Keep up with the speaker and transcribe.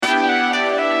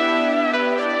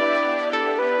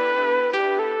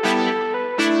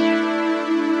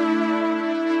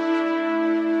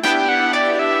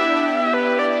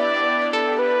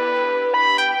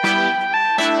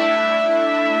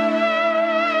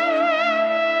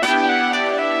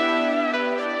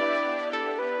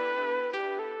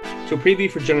So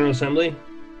preview for General Assembly.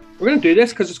 We're going to do this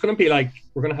because it's going to be like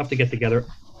we're going to have to get together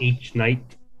each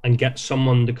night and get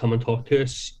someone to come and talk to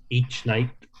us each night.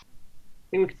 I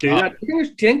think we could do that. Do you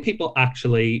think people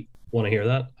actually want to hear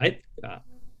that?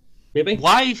 Maybe.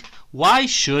 Why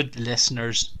should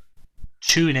listeners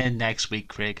tune in next week,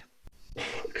 Craig?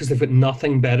 Because they've got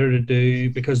nothing better to do,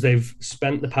 because they've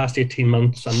spent the past 18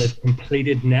 months and they've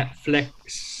completed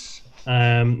Netflix.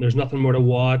 There's nothing more to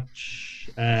watch.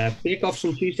 Bake Off's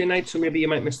on Tuesday night, so maybe you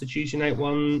might miss the Tuesday night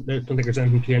one. I don't think there's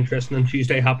anything too interesting on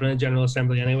Tuesday happening at General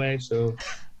Assembly anyway. So,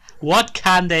 what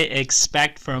can they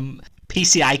expect from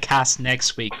PCI Cast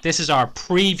next week? This is our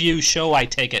preview show, I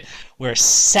take it. We're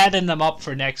setting them up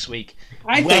for next week.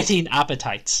 Whetting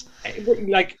appetites.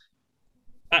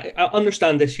 I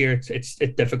understand this year it's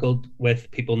difficult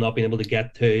with people not being able to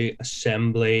get to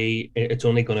Assembly. It's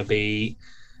only going to be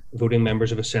voting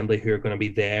members of Assembly who are going to be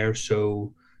there.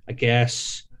 So I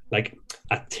guess like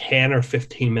a 10 or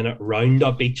 15 minute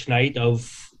roundup each night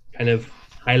of kind of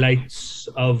highlights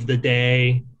of the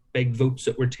day, big votes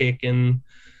that were taken,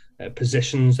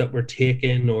 positions that were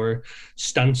taken, or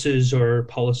stances or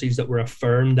policies that were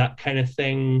affirmed, that kind of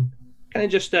thing. Kind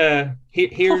of just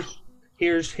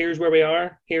here's where we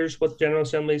are. Here's what General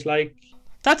Assembly's like.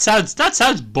 That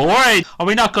sounds boring. Are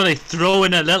we not going to throw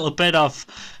in a little bit of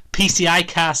PCI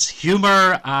Cast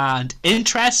humor and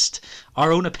interest,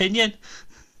 our own opinion?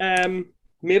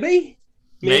 Maybe.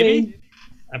 I mean,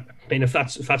 if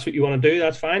that's what you want to do,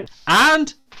 that's fine.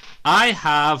 And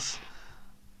I've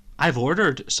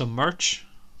ordered some merch.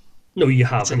 No, you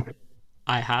haven't.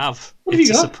 I have.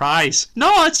 It's a surprise.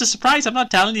 No, it's a surprise. I'm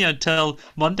not telling you until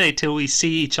Monday, till we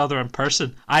see each other in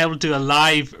person. I will do a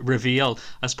live reveal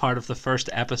as part of the first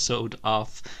episode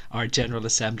of our General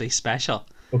Assembly special.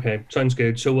 Okay, sounds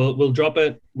good. So we'll drop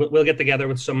it. We'll get together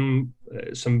with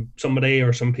somebody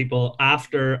or some people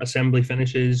after Assembly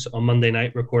finishes on Monday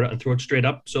night, record it and throw it straight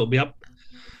up. So it'll be up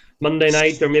Monday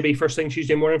night or maybe first thing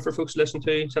Tuesday morning for folks to listen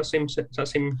to. Does that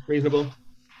seem reasonable?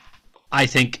 I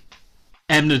think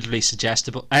eminently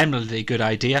suggestible, eminently good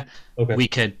idea. Okay. We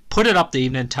can put it up the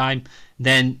evening time,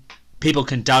 then people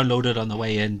can download it on the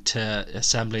way into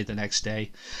Assembly the next day.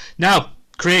 Now,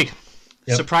 Craig,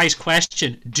 surprise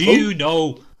question. Do you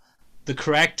know the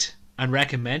correct and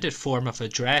recommended form of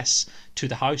address to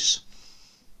the House?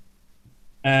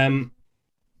 You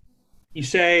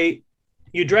say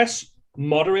you address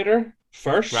moderator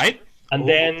first, right? And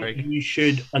then you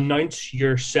should announce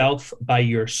yourself by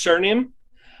your surname.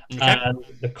 Okay. And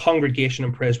the congregation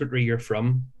and presbytery you're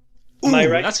from. Am I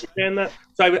right in saying that?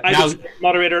 So I would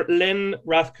moderator Lynn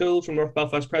Rathcoole from North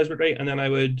Belfast Presbytery, and then I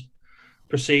would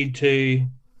proceed to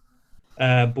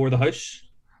bore the House.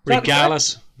 Regale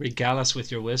us with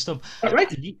your wisdom. Is that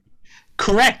right?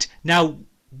 Correct. Now,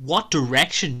 what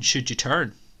direction should you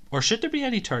turn? Or should there be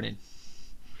any turning?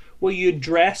 Well, you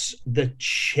address the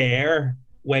chair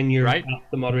when you're at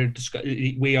the moderator.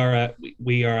 We are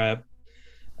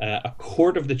a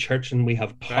court of the church, and we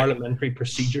have parliamentary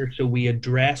procedure, so we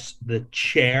address the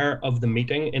chair of the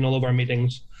meeting in all of our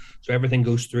meetings, so everything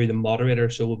goes through the moderator.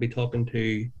 So we'll be talking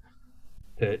to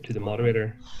the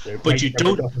moderator. But you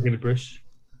don't, David Bruce.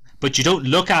 But you don't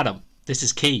look at him. This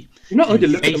is key. You're not allowed to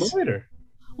look at the moderator.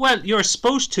 Well, you're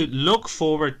supposed to look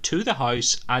forward to the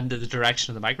House and to the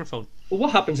direction of the microphone. Well,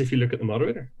 what happens if you look at the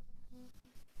moderator?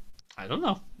 I don't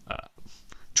know.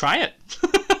 Try it.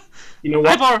 You know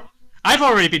what? I've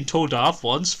already been told off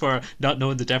once for not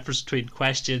knowing the difference between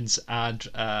questions and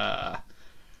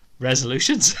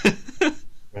resolutions.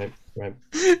 Right.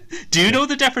 Do you know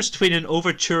the difference between an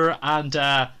overture and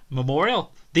a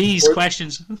memorial? These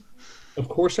questions. Of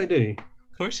course I do.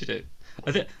 Of course you do.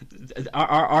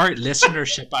 Our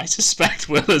listenership, I suspect,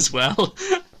 will as well.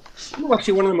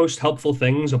 Actually, one of the most helpful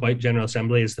things about General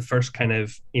Assembly is the first kind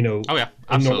of, Oh yeah,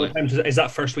 absolutely. Times, is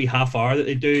that first wee half hour that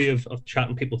they do of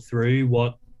chatting people through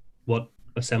what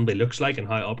Assembly looks like and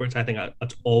how it operates. I think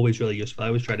that's always really useful. I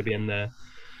always try to be in the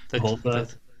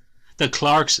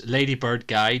Clark's Ladybird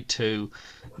Guide to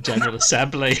General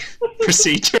Assembly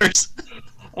Procedures.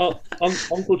 Oh,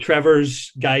 Uncle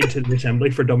Trevor's Guide to the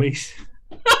Assembly for Dummies.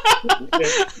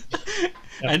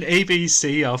 An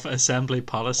ABC of Assembly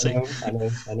policy. I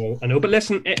know. But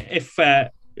listen, if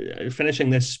finishing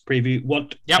this preview,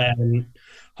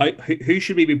 who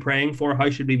should we be praying for? How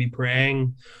should we be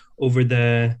praying over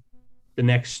the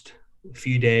next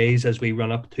few days as we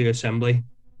run up to Assembly?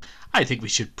 I think we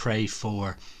should pray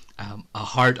for a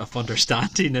heart of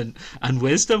understanding and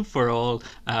wisdom for all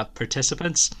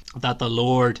participants, that the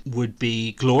Lord would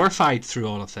be glorified through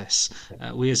all of this.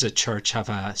 We as a church have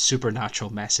a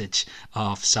supernatural message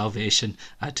of salvation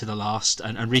to the lost,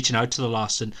 and reaching out to the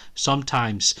lost, and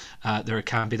sometimes there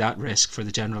can be that risk for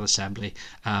the General Assembly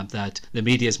that the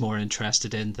media is more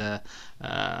interested in the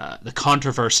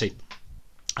controversy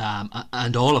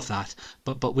and all of that,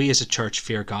 but we as a church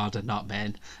fear God and not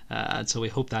men, and so we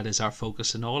hope that is our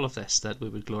focus in all of this, that we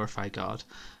would glorify God.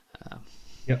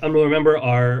 Yeah, and we'll remember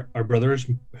our brothers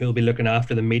who'll be looking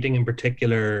after the meeting, in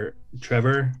particular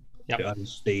Trevor,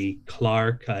 as the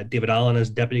clerk, David Allen as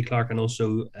deputy clerk, and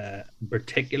also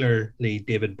particularly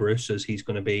David Bruce, as he's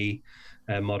going to be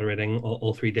moderating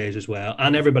all 3 days as well,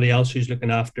 and everybody else who's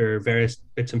looking after various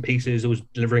bits and pieces, who's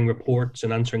delivering reports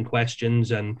and answering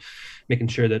questions and making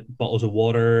sure that bottles of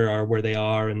water are where they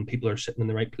are and people are sitting in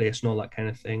the right place and all that kind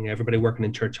of thing. Everybody working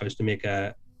in Church House to make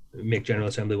General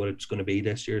Assembly what it's going to be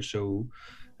this year. So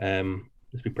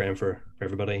let's be praying for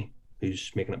everybody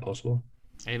who's making it possible.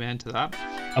 Amen to that.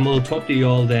 And we'll talk to you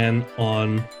all then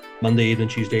on Monday evening,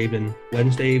 Tuesday evening,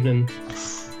 Wednesday evening.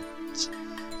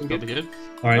 It'll be good.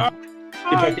 All right.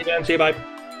 Good talk to you then. See you. Bye.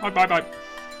 Bye.